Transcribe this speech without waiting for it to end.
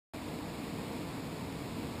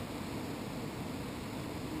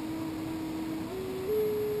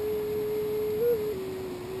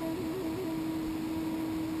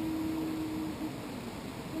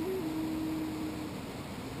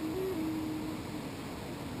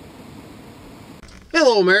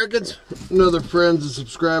Hello, Americans, and other friends and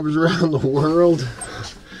subscribers around the world.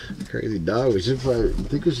 Crazy dog. We should probably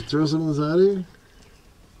think we should throw some of this out here.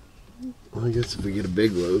 Well, I guess if we get a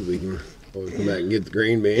big load, we can always come back and get the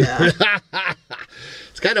green bean. Yeah.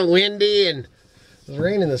 It's kind of windy and it was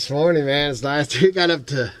raining this morning, man. It's nice. We got up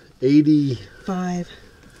to 85.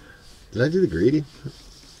 Did I do the greeting?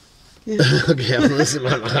 Yeah. Okay, I'm losing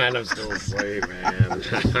my mind. I'm still asleep, man.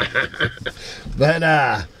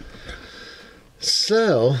 But,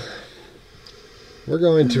 so, we're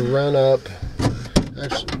going to run up.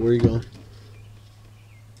 Actually, where are you going?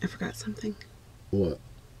 I forgot something. What?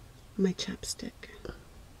 My chapstick.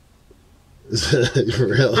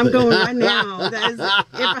 Really? I'm going right now. That is,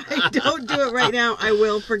 if I don't do it right now, I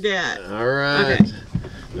will forget. All right. Okay.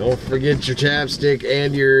 Don't forget your chapstick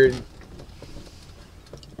and your...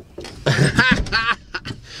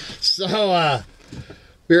 So,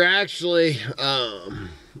 we're actually, an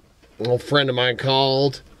old friend of mine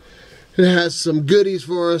called. It has some goodies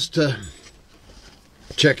for us to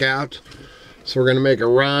check out. So we're going to make a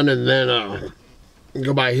run and then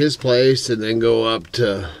go by his place and then go up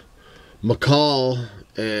to McCall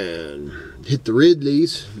and hit the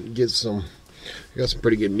Ridley's. Get some, got some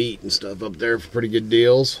pretty good meat and stuff up there for pretty good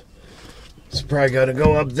deals. So probably going to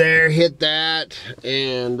go up there, hit that,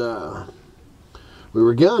 and we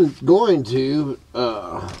were going to,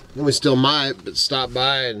 and we still might, but stop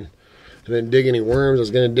by and didn't dig any worms. I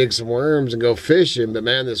was going to dig some worms and go fishing, but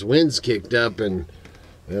man, this wind's kicked up, and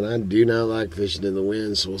I do not like fishing in the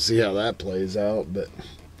wind, so we'll see how that plays out. But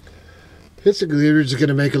basically, we're just going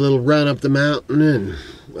to make a little run up the mountain, and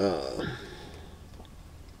I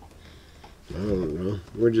don't know.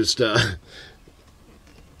 We're just I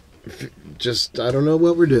don't know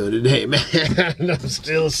what we're doing today, man. I'm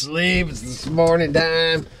still asleep. It's this morning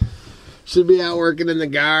time. Should be out working in the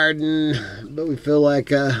garden, but we feel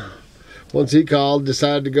like once he called,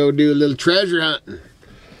 decided to go do a little treasure hunting.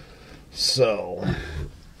 So,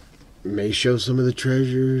 may show some of the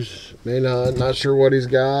treasures, may not. Not sure what he's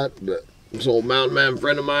got, but this old mountain man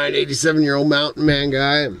friend of mine, 87-year-old mountain man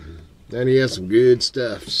guy, and he has some good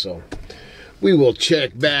stuff. So, we will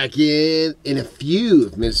check back in a few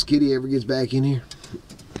if Miss Kitty ever gets back in here.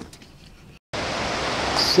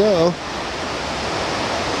 So,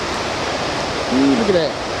 ooh, look at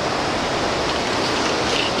that.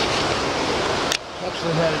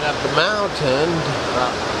 Actually headed up the mountain,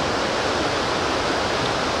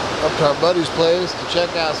 up to our buddy's place to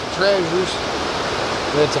check out some treasures.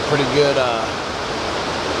 It's a pretty good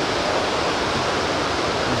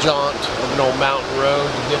jaunt of an old mountain road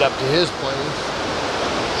to get up to his place.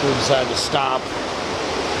 So we decided to stop,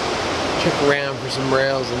 check around for some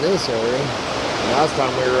rails in this area. Last time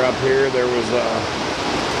we were up here, there was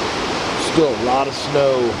still a lot of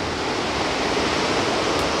snow.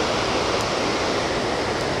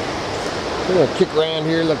 We're gonna kick around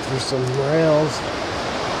here, look for some rails.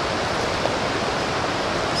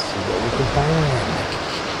 Let's see what we can find.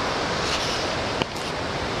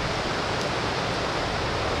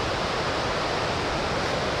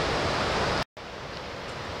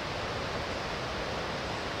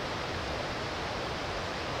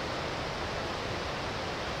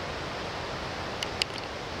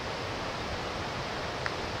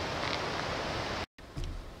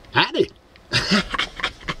 Howdy.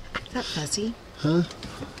 Is that fuzzy? Huh?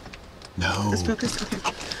 No. Let's focus. Okay.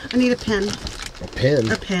 I need a pen. A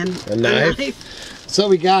pen? A pen. A knife? So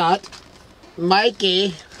we got Mikey.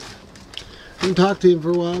 I haven't talked to him for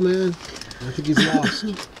a while, man. I think he's lost.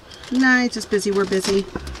 Nah, he's just busy. We're busy.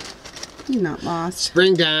 He's not lost.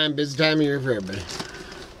 Springtime, busy time of year for everybody. I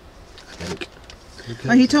think.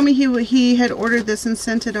 Well, he told me he had ordered this and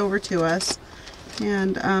sent it over to us.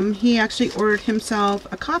 And he actually ordered himself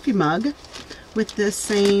a coffee mug with this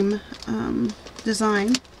same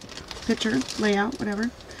design, picture, layout,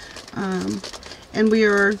 whatever. And we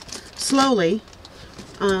are slowly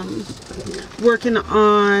working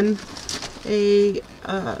on a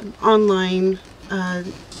online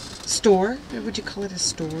store. Would you call it a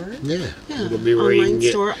store? Yeah. Yeah. It'll be where online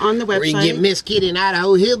store on the website. Where you can get Miss Kitty and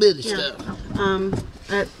Idaho Hillbilly stuff.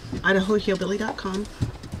 At idahohillbilly.com.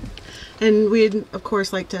 And we'd, of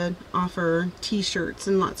course, like to offer t-shirts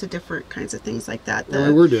and lots of different kinds of things like that.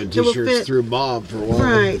 Well, we're doing t-shirts through Bob for a while.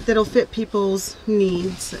 Right, that'll fit people's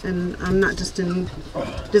needs, and not just in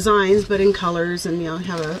designs, but in colors, and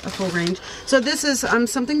have a full range. So this is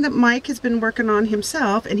something that Mike has been working on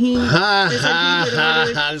himself, and he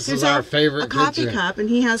this is our favorite a coffee cup,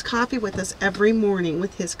 and he has coffee with us every morning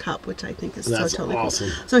with his cup, which I think is so totally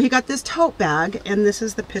awesome. Cool. So he got this tote bag, and this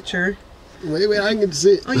is the picture Wait, I can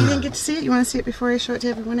see it. Oh, you didn't get to see it? You want to see it before I show it to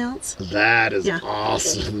everyone else? That is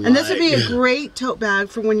awesome. And this would be a great tote bag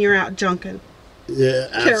for when you're out junking. Yeah,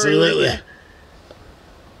 absolutely.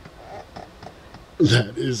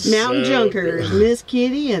 That is Mountain Junkers, good. Miss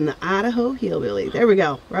Kitty, and the Idaho Hillbilly. There we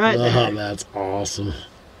go. Right there. Oh, that's awesome.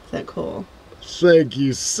 Is that cool? Thank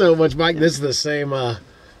you so much, Mike. This is the same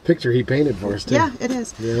picture he painted for us, too. Yeah, it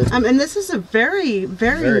is. Yeah. And this is a very,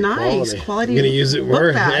 very nice quality. You're gonna use it.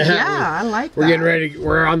 Yeah, I like that. We're getting ready.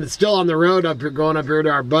 We're still on the road up here, going up here to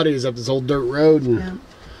our buddies up this old dirt road, and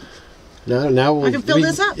now I can fill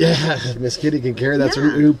this up. Yeah, Miss Kitty can carry. That's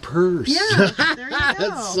her new purse. Yeah, there you go.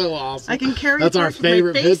 That's so awesome. I can carry. That's our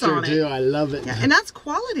favorite picture too. I love it. Yeah, and that's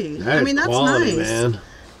quality. That's quality, nice, man.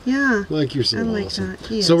 Yeah. Like you're so I like awesome.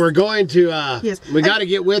 that. So we're going to, Yes. we got to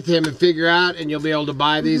get with him and figure out, and you'll be able to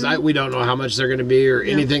buy these. We don't know how much they're going to be or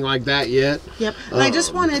anything like that yet. Yep. And I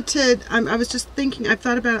just wanted to, I was just thinking, I've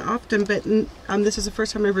thought about it often, but this is the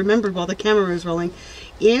first time I remembered while the camera was rolling.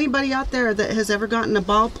 Anybody out there that has ever gotten a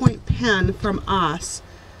ballpoint pen from us?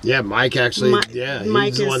 Yeah, Mike actually,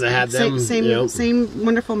 he's the one that had them. Same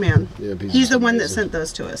wonderful man. Yeah, he's the one that sent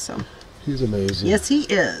those to us. So he's amazing. Yes, he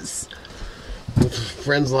is. With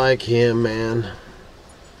friends like him, man.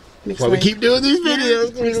 Makes That's why we keep doing these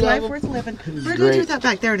videos. Makes life worth living. We're going through that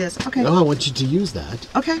back. There it is. Okay. No, I want you to use that.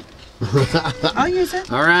 Okay. I'll use it.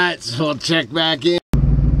 All right, so I'll check back in.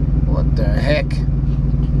 What the heck?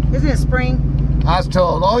 Isn't it spring? I was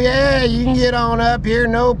told, oh yeah, you can get on up here,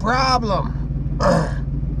 no problem. I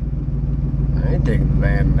ain't taking the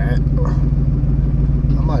van in that.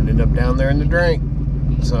 I might end up down there in the drink.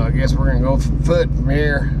 So I guess we're gonna go foot from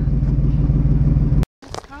here.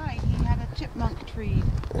 Hi, he had a chipmunk tree.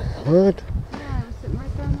 What? Yeah, I was sitting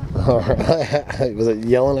right there on that. All right. Was it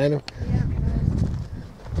yelling at him? Yeah, it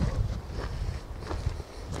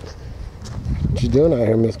was. What you doing out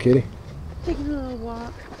here, Miss Kitty? Taking a little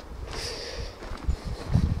walk.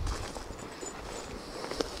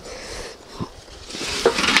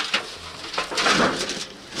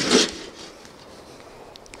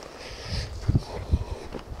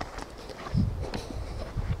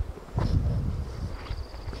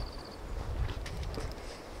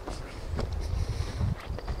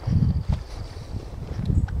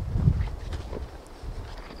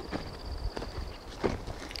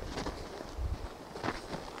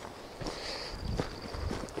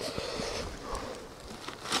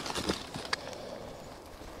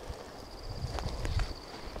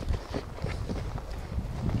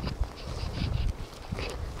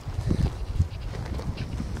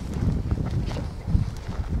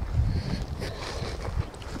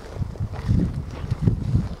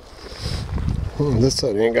 This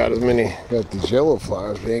side ain't got as many, got these yellow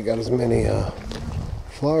flowers, but ain't got as many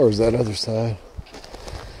flowers that other side.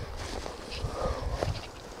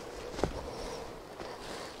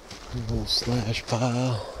 A little slash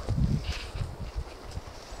pile.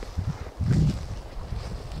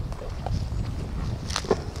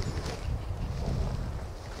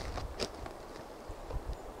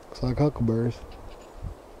 Looks like huckleberries.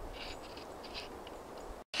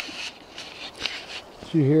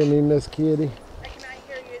 Did you hear me, Miss Kitty? I cannot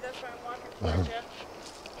hear you. That's why I'm walking towards you.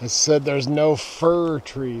 I said there's no fir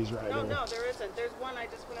trees right here. No, there isn't. There's one. I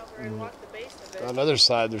just went over and walked the base of it. On the other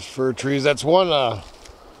side, there's fir trees. That's one,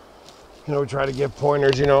 we try to give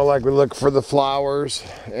pointers, like we look for the flowers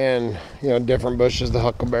and, different bushes, the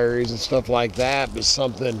huckleberries and stuff like that. But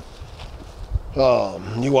something,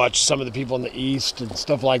 you watch some of the people in the east and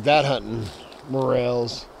stuff like that hunting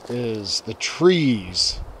morels, is the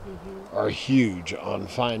trees are huge on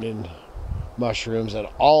finding mushrooms, and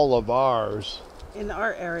all of ours in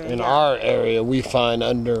our area. Our area, we find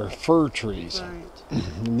under fir trees. Right.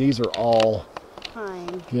 And these are all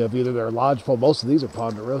pine. Yeah, either they're lodgepole. Most of these are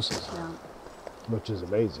ponderosas, which is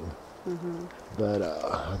amazing. But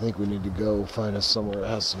I think we need to go find us somewhere that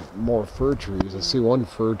has some more fir trees. I see one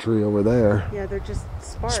fir tree over there. Yeah, they're just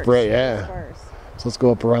sparse. Spray, yeah. Sparse. So let's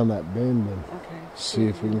go up around that bend and see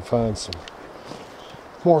if we can find some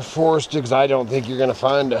more forested, because I don't think you're going to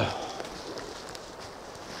find a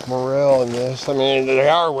morel in this. I mean, they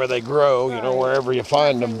are where they grow, wherever you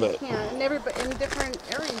find them. But and in different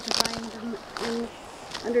areas you find them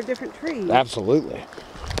under different trees. Absolutely.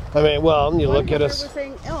 I mean, well, you look at us. Was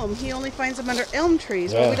saying elm. He only finds them under elm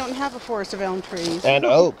trees, but we don't have a forest of elm trees. And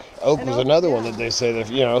oak. Oak was another one that they say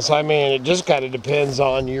that, so I mean, it just kind of depends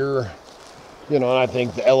on your, and I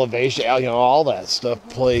think the elevation, all that stuff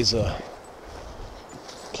plays a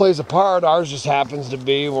part. Ours just happens to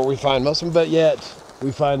be where we find most of them, but yet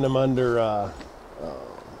we find them under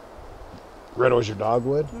red osier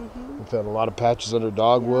dogwood. We found a lot of patches under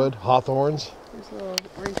dogwood, hawthorns. There's a little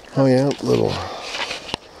orange cup. Oh yeah,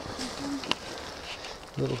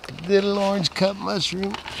 little orange cup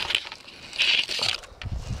mushroom.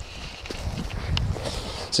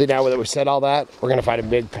 See, now that we said all that, we're gonna find a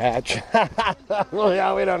big patch. Well,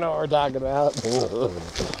 yeah, we don't know what we're talking about. I'd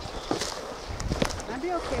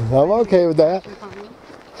be okay I'm okay with that.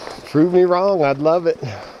 Prove me wrong, I'd love it.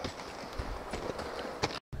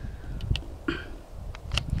 Can't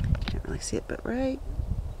really see it, but right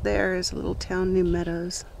there is a little town, New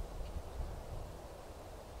Meadows.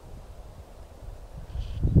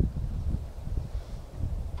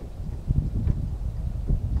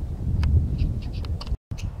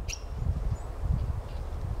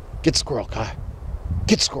 Get squirrel, Kai.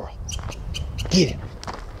 Get squirrel. Get him.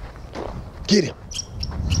 Get him.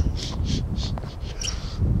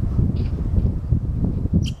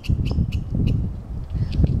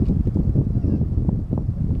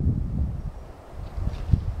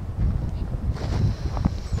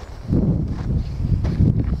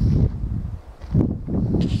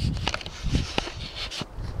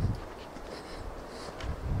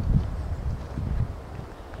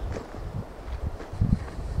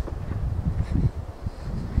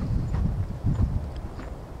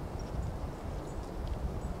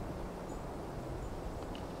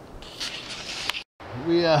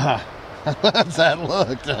 What's that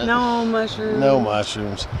look? No mushrooms. No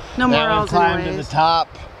mushrooms. No now morals we climbed to anyways. the top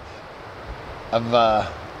of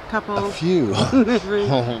Couple. a few.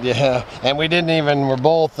 Yeah, and we didn't even. We're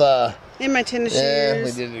both. In my tennis Yeah,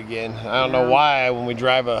 shoes. we did it again. I don't know why when we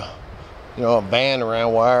drive a van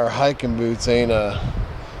around, why our hiking boots ain't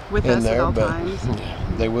With in us there, at all but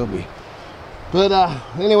times. they will be. But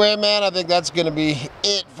anyway, man, I think that's gonna be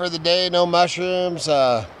it for the day. No mushrooms.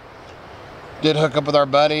 Did hook up with our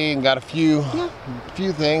buddy and got a few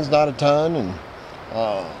things, not a ton, and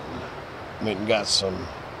went and got some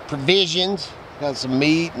provisions, got some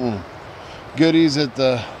meat and goodies at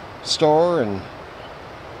the store, and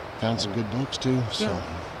found some good books too. So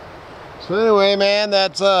anyway, man,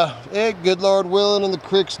 that's it. Good Lord willing, and the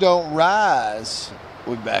creeks don't rise.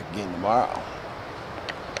 We'll be back again tomorrow.